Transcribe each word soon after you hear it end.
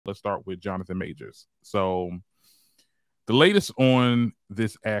Let's start with Jonathan Majors. So the latest on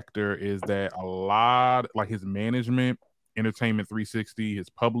this actor is that a lot, like his management, Entertainment 360, his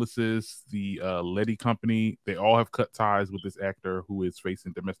publicist, the Letty Company, they all have cut ties with this actor who is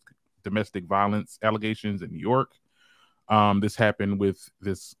facing domestic violence allegations in New York. This happened with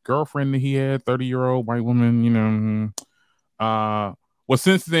this girlfriend that he had, 30-year-old white woman, well,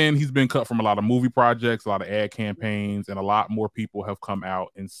 since then, he's been cut from a lot of movie projects, a lot of ad campaigns, and a lot more people have come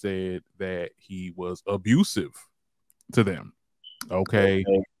out and said that he was abusive to them. Okay.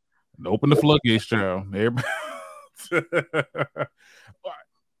 Open the floodgates, child.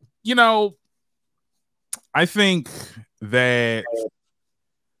 You know, I think that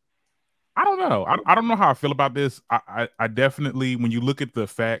I don't know. I don't know how I feel about this. I definitely, when you look at the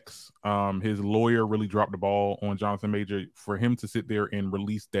facts, his lawyer really dropped the ball on Jonathan Major for him to sit there and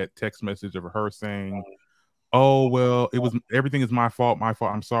release that text message of her saying, "Oh well, it was everything is my fault.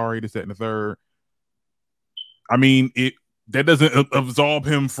 I'm sorry. This, that, and the third." I mean, that doesn't absolve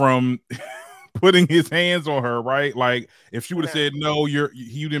him from putting his hands on her, right? Like if she would have said, "No, you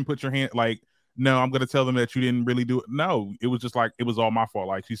didn't put your hand," like, no, I'm gonna tell them that you didn't really do it. No, it was just like it was all my fault.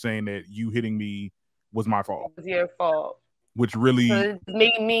 Like she's saying that you hitting me was my fault. It was your fault. Which really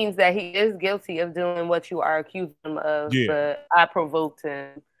means that he is guilty of doing what you are accusing him of. Yeah. But I provoked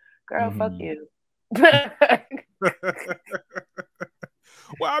him. Girl, fuck you.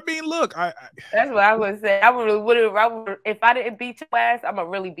 Well, I mean, look, that's what I would say. I would if I didn't beat your ass, I'm gonna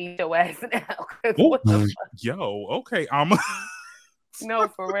really beat your ass now. Yo, okay, no,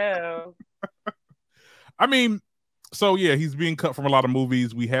 for real. I mean, so yeah, he's being cut from a lot of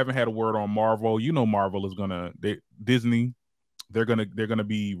movies. We haven't had a word on Marvel. You know, Marvel is Disney. They're gonna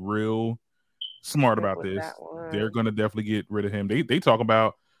be real smart about this. They're gonna definitely get rid of him. They talk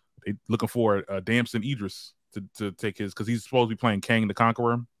about they looking for Damson Idris to take his, because he's supposed to be playing Kang the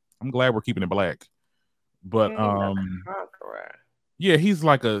Conqueror. I'm glad we're keeping it black, but yeah, he's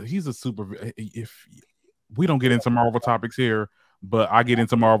a super. If we don't get into Marvel topics here, but I get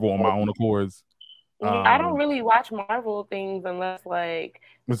into Marvel on my own accords. I don't really watch Marvel things unless like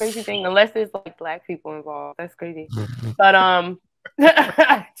crazy thing, unless it's like black people involved. That's crazy. But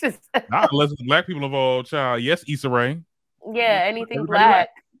just not unless it's black people involved, child. Yes, Issa Rae. Yeah, anything everybody black.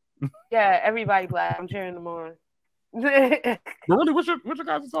 Yeah, everybody black. I'm cheering them on. Really, what's your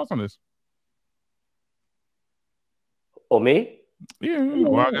guys' thoughts on this? Oh, me? Yeah.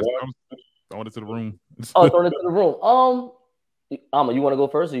 Well, I guess I'm throwing it to the room. Throwing it to the room. Amma, you want to go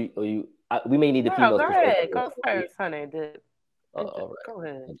first, or you? We may need the females. Go ahead. Go first, honey. All right. Go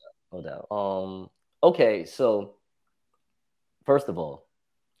ahead. No doubt. Okay, so first of all,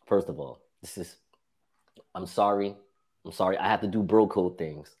 this is. I'm sorry. I have to do bro code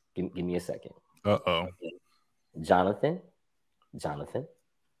things. Give me a second. Jonathan.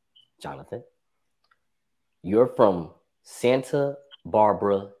 You're from Santa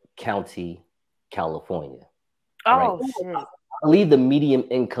Barbara County, California. Oh, right? Shit. I believe the median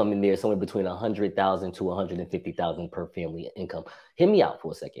income in there is somewhere between $100,000 to $150,000 per family income. Hear me out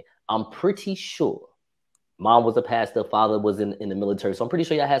for a second. I'm pretty sure mom was a pastor, father was in the military, so I'm pretty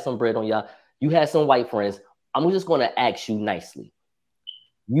sure y'all had some bread on y'all. You had some white friends. I'm just going to ask you nicely.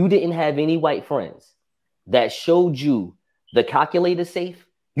 You didn't have any white friends that showed you the calculator safe?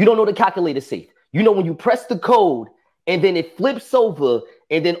 You don't know the calculator safe. You know when you press the code and then it flips over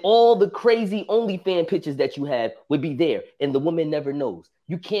and then all the crazy OnlyFans pictures that you have would be there and the woman never knows.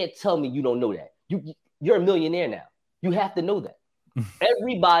 You can't tell me you don't know that. You're a millionaire now. You have to know that.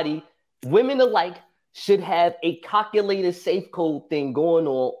 Everybody, women alike, should have a calculator safe code thing going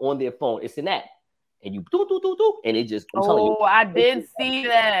on their phone. It's an app. And you do, and it just. I did see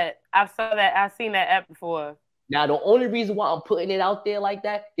that. I saw that. I've seen that app before. Now, the only reason why I'm putting it out there like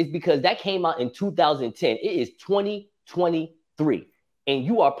that is because that came out in 2010. It is 2023. And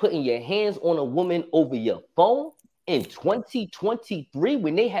you are putting your hands on a woman over your phone in 2023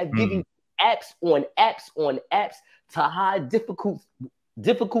 when they have given apps on apps to hide difficult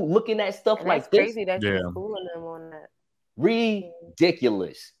looking at stuff and like this. Crazy that you're fooling them on that.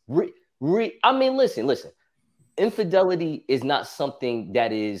 Ridiculous. I mean, listen. Infidelity is not something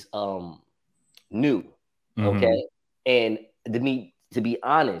that is new. Okay. And to be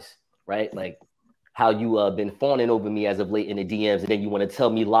honest, right? Like how you been fawning over me as of late in the DMs, and then you want to tell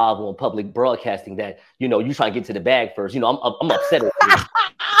me live on public broadcasting that, you try to get to the bag first. I'm upset at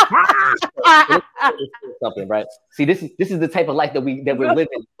you. Something, right? See, this is the type of life that we're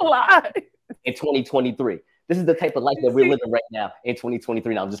living in 2023. This is the type of life that we're living right now in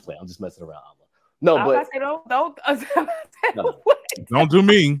 2023. Now I'm just playing. I'm just messing around. No, but don't do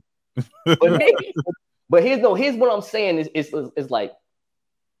me. But here's what I'm saying is like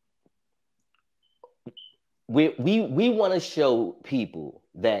we want to show people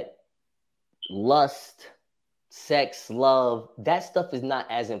that lust, sex, love, that stuff is not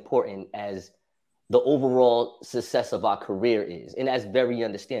as important as the overall success of our career is. And that's very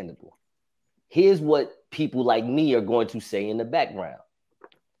understandable. Here's what people like me are going to say in the background.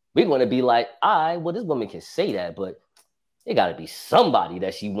 We're going to be like, all right, well, this woman can say that, but it got to be somebody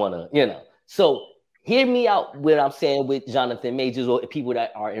that she want to, you know. So hear me out what I'm saying with Jonathan Majors, or people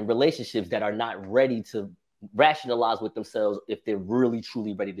that are in relationships that are not ready to rationalize with themselves if they're really,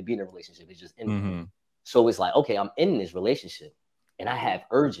 truly ready to be in a relationship. It's just in So it's like, okay, I'm in this relationship and I have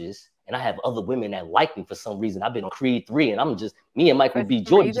urges and I have other women that like me for some reason. I've been on Creed 3 and I'm just, me and Michael B.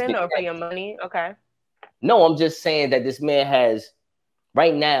 Jordan. Or for your money? Okay. No, I'm just saying that this man has,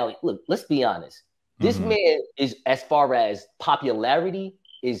 right now, look, let's be honest. This man is, as far as popularity,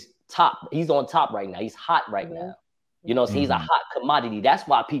 is top. He's on top right now. He's hot right now. You know, so he's a hot commodity. That's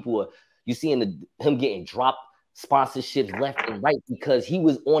why people are, you seeing him getting dropped sponsorships left and right, because he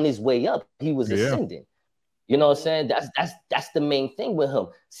was on his way up. He was ascending. You know what I'm saying? That's the main thing with him.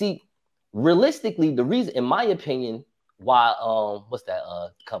 See, realistically, the reason, in my opinion, why what's that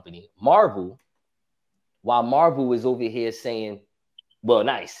company? Marvel, while Marvel is over here saying, well,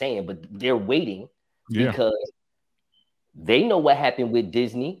 not saying, but they're waiting because they know what happened with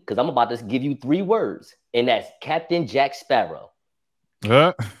Disney. Because I'm about to give you 3 words, and that's Captain Jack Sparrow.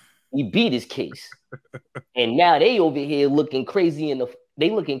 He beat his case, and now they over here looking crazy. They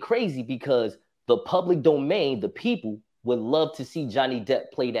looking crazy because the public domain, the people would love to see Johnny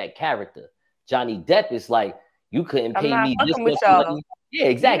Depp play that character. Johnny Depp is like, you couldn't pay me this much money. Yeah,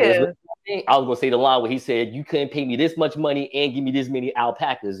 exactly. Yeah. I was gonna say the line where he said, you couldn't pay me this much money and give me this many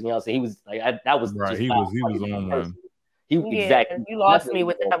alpacas. You know what I'm saying? He was like, that was right. He was on one. Exactly. You lost me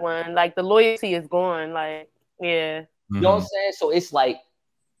with that one. Like, the loyalty is gone. Like, yeah. You know what I'm saying? So it's like,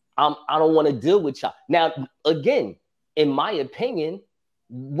 I don't want to deal with y'all. Now, again, in my opinion,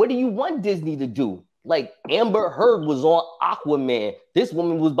 what do you want Disney to do? Like, Amber Heard was on Aquaman. This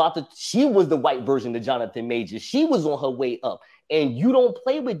woman was she was the white version of Jonathan Majors. She was on her way up. And you don't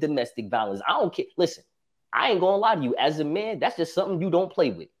play with domestic violence. I don't care. Listen, I ain't gonna lie to you. As a man, that's just something you don't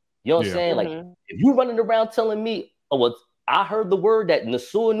play with. You know what I'm saying? Like, if you running around telling me, oh, well, I heard the word that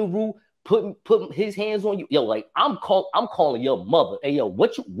Nasur Nuru put his hands on you, yo, like, I'm calling your mother. Hey, yo,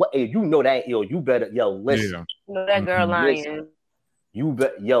 hey, you know that, yo, you better, yo, listen. You know that girl lying. You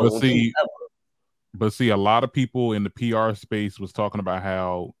bet, yo. But see, a lot of people in the PR space was talking about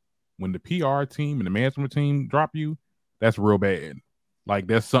how when the PR team and the management team drop you, that's real bad. Like,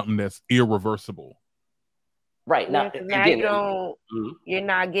 that's something that's irreversible. Right. Now again, you're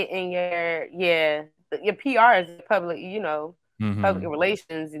not getting your PR is public, you know, public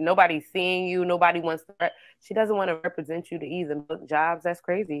relations. Nobody's seeing you. Nobody wants to. She doesn't want to represent you to either book jobs. That's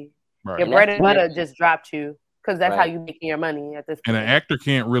crazy. Right. Your bread and butter just dropped you. Because that's how you're making your money at this point. And an actor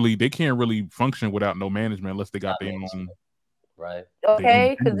can't really function without no management unless they got their own. Right.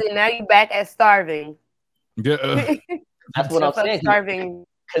 Okay, because then now you're back at starving. Yeah. That's what I'm saying. Starving.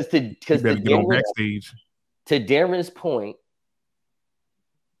 Because to Darren's point,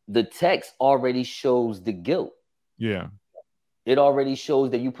 the text already shows the guilt. Yeah. It already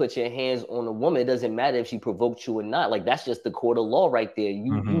shows that you put your hands on a woman. It doesn't matter if she provoked you or not. Like, that's just the court of law right there.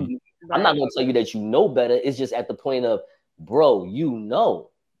 I'm not going to tell you that you know better. It's just at the point of, bro, you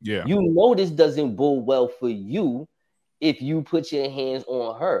know. Yeah. You know this doesn't bode well for you if you put your hands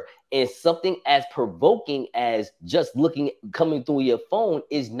on her. And something as provoking as just coming through your phone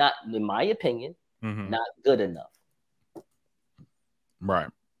is not, in my opinion, not good enough. Right.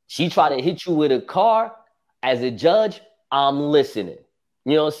 She tried to hit you with a car. As a judge, I'm listening.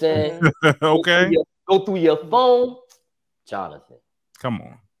 You know what I'm saying? Okay. Go through your phone. Jonathan. Come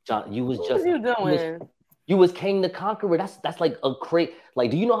on. John, you was What just are you doing? You was King the Conqueror. That's like a great,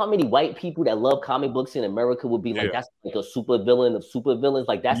 like, do you know how many white people that love comic books in America would be like, that's like a super villain of super villains?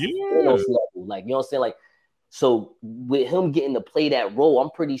 Like, that's Thanos level. Like, you know what I'm saying? Like, so with him getting to play that role,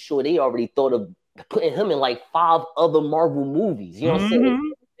 I'm pretty sure they already thought of putting him in like 5 other Marvel movies. You know what I'm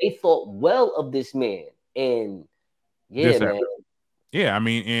saying? They thought well of this man. And man. Yeah, I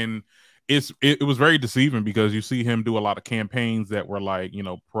mean, and it was very deceiving because you see him do a lot of campaigns that were like, you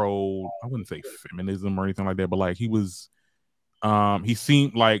know, pro, I wouldn't say feminism or anything like that, but like he was he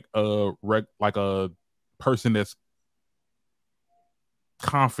seemed like a person that's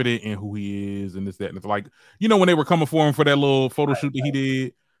confident in who he is and this, that, and it's like, you know, when they were coming for him for that little photo shoot that he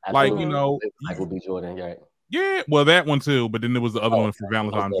did, like, you know, Michael B. Jordan, right? Yeah, well, that one too, but then there was the other one for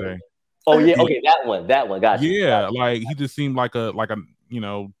Valentine's Day. Oh yeah, okay, that one, gotcha. Yeah, like he just seemed like a you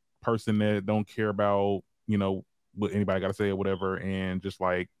know, person that don't care about, you know, what anybody got to say or whatever, and just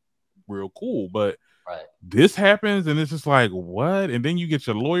like real cool. But right. this happens, and it's just like, what? And then you get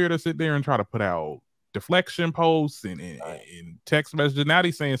your lawyer to sit there and try to put out deflection posts and text messages. Now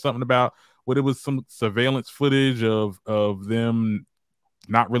he's saying something about what it was some surveillance footage of them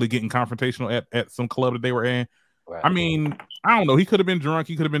not really getting confrontational at some club that they were in. Right. I mean, I don't know. He could have been drunk.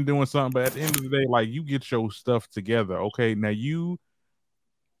 He could have been doing something. But at the end of the day, like, you get your stuff together. Okay, now you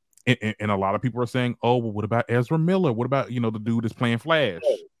and a lot of people are saying, oh, well, what about Ezra Miller? What about, the dude that's playing Flash?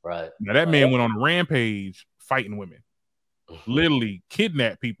 Right. Now that man went on a rampage fighting women, literally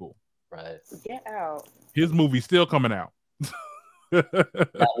kidnapped people. Right. Get out. His movie's still coming out.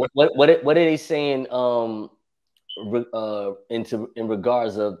 What are they saying? In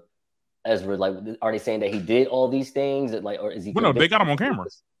regards of Ezra, like, are they saying that he did all these things? That, like, or is he? Well, no, they got him on camera.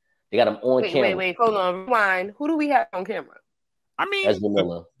 They got him on camera. Wait, hold on, rewind. Who do we have on camera? I mean,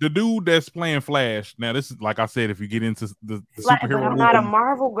 the dude that's playing Flash. Now, this is, like I said, if you get into the superhero, I'm not a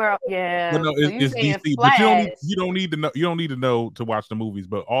Marvel girl. Yeah, no, it's DC. But you don't need to know. You don't need to know to watch the movies.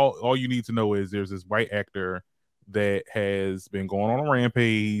 But all you need to know is there's this white actor that has been going on a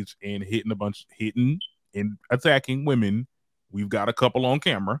rampage and hitting and attacking women. We've got a couple on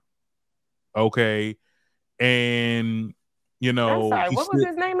camera. Okay, and I'm sorry, what was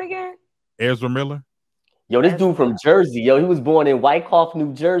his name again? Ezra Miller. Yo, this dude from Jersey. Yo, he was born in Wyckoff,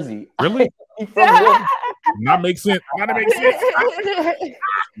 New Jersey. Really? Not make sense. Gotta make sense.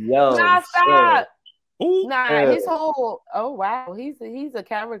 Yo, stop. His whole. Oh wow, he's a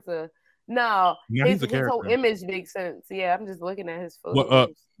character. No, his whole image makes sense. Yeah, I'm just looking at his photos. Well,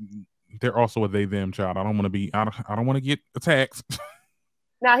 they're also a they them child. I don't want to be. I don't want to get attacked.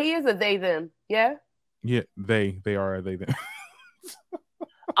 Now he is a they them. Yeah. Yeah, they are a they them.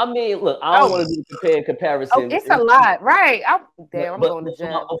 I mean, look, I don't want to do a comparison. Oh, it's a lot, right? I'm going to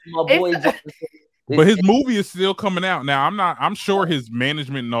jail. My boy, but his movie is still coming out now. I'm sure his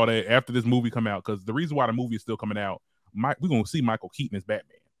management and all that after this movie come out, because the reason why the movie is still coming out, we're gonna see Michael Keaton as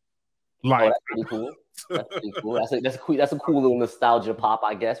Batman. Like, that's pretty cool. That's pretty cool. That's a cool little nostalgia pop,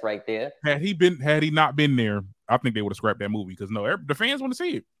 I guess, right there. Had he not been there, I think they would have scrapped that movie, because the fans want to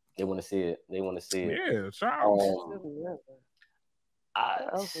see it. They want to see it. Yeah, sure.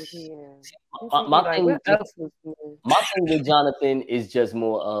 My thing with Jonathan is just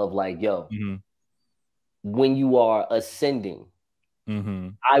more of like, yo, when you are ascending,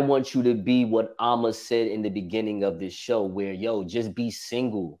 I want you to be what Amma said in the beginning of this show, where, yo, just be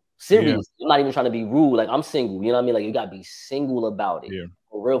single. Serious. Yeah. I'm not even trying to be rude. Like, I'm single. You know what I mean? Like, you gotta be single about it. Yeah.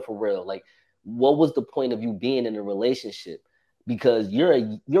 For real. Like, what was the point of you being in a relationship? Because you're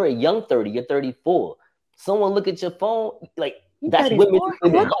a young 30. You're 34. Someone look at your phone, like, that's 34?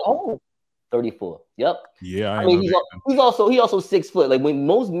 Women. Old. 34. Yep. Yeah. I mean, he's also 6 foot. Like, when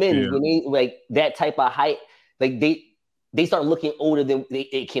most men, when they like that type of height, like they start looking older than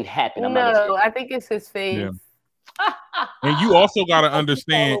it can happen. I think it's his face. Yeah. And you also got to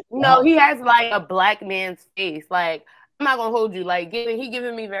understand. No, he has like a black man's face. Like, I'm not gonna hold you. Like, he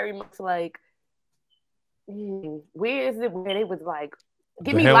giving me very much like, where is it where they was like,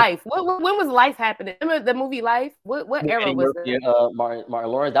 give me Life. When was Life happening? Remember the movie Life? What era was it? Martin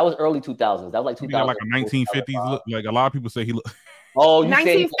Lawrence. That was early 2000s. That was like 2000. Like a 1950s look. Like, a lot of people say he look. Oh,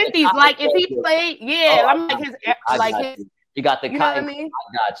 1950s. Like, if he played, I'm like his his. You got the. You know what I mean?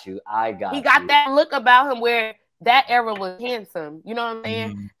 I got you. He got that look about him where that era was handsome. You know what I'm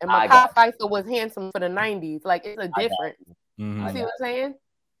saying? And Mekhi Phifer was handsome for the 90s. Like, it's a difference. You see what I'm saying?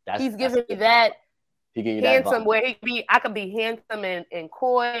 He's giving me that handsome where I could be handsome and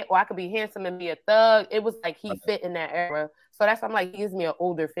coy, or I could be handsome and be a thug. It was like he fit in that era. So that's why I'm like, he gives me an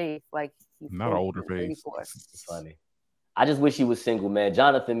older face. Like, he's not an older face. It's funny. I just wish he was single, man.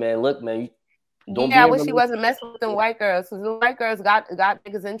 Jonathan, man, look, man. I wish he wasn't messing with them white girls. Because the white girls got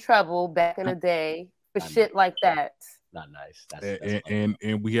niggas in trouble back in the day for shit like that. Not nice. And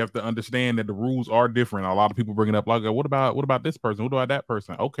we have to understand that the rules are different. A lot of people bring it up like, what about this person? What about that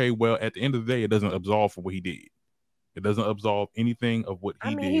person? Okay, well, at the end of the day, it doesn't absolve for what he did. It doesn't absolve anything of what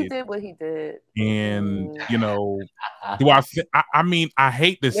he did. He did what he did. And, I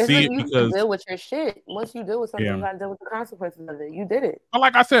hate to see it because deal with your shit. Once you deal with something, you gotta deal with the consequences of it. You did it. But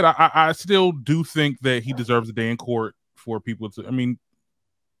like I said, I still do think that he deserves a day in court for people to. I mean,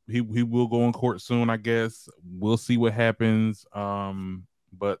 he will go in court soon, I guess. We'll see what happens.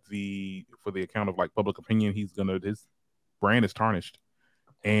 But for the account of like public opinion, his brand is tarnished.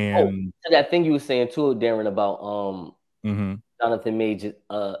 And that thing you were saying too, Darren, about Jonathan Majors,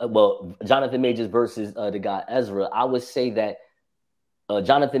 Jonathan Majors versus the guy Ezra. I would say that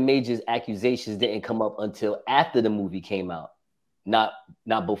Jonathan Majors' accusations didn't come up until after the movie came out, not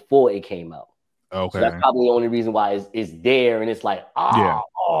before it came out. Okay, so that's probably the only reason why it's there, and it's like,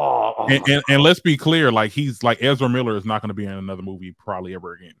 And let's be clear, like he's like Ezra Miller is not going to be in another movie probably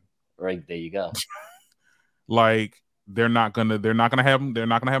ever again. Right, there you go. Like they're not gonna have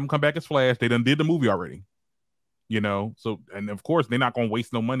him come back as Flash. They done did the movie already, you know. So and of course they're not gonna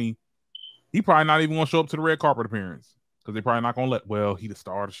waste no money. He probably not even gonna show up to the red carpet appearance because they probably not gonna let. Well, he the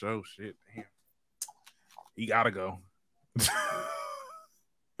star of the show. Shit, damn, he gotta go.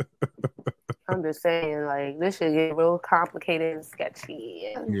 I'm just saying, like, this should get real complicated and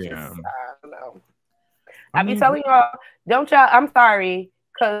sketchy. And yeah. I don't know. I be telling y'all, don't y'all, I'm sorry,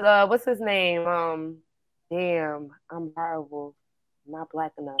 because what's his name? Damn, I'm horrible. I'm not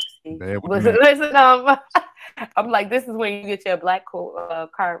black enough. See? Listen, I'm like, this is when you get your black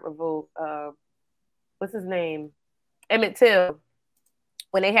card revoked. What's his name? Emmett Till.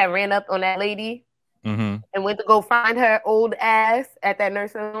 When they had ran up on that lady and went to go find her old ass at that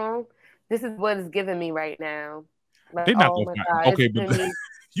nursing home. This is what is giving me right now. Like, they're not okay, but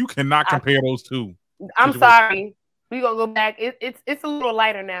you cannot compare those two. I'm sorry. We're gonna go back. It's a little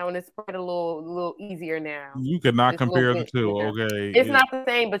lighter now and it's spread a little easier now. You cannot compare the two, okay. It's not the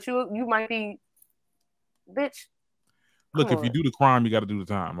same, but you might be bitch. Look, if you do the crime, you gotta do the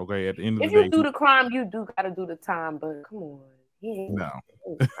time, okay? At the end of the day. If you do the crime, you do gotta do the time, but come on. No.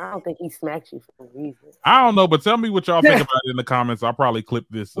 I don't think he smacked you for a reason. I don't know, but tell me what y'all think about it in the comments. I'll probably clip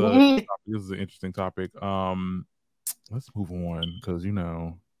this. This is an interesting topic. Let's move on because you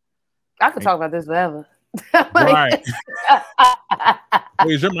know I could talk about this forever. Right.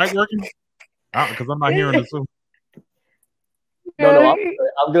 Wait, is your mic working? Because I'm not hearing this. No,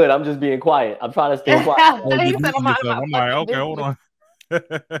 I'm good. I'm just being quiet. I'm trying to stay quiet. I'm like, okay, hold on.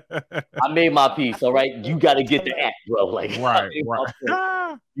 I made my piece, all right? You got to get the app, bro. Like, right.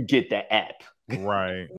 You get the app. Right.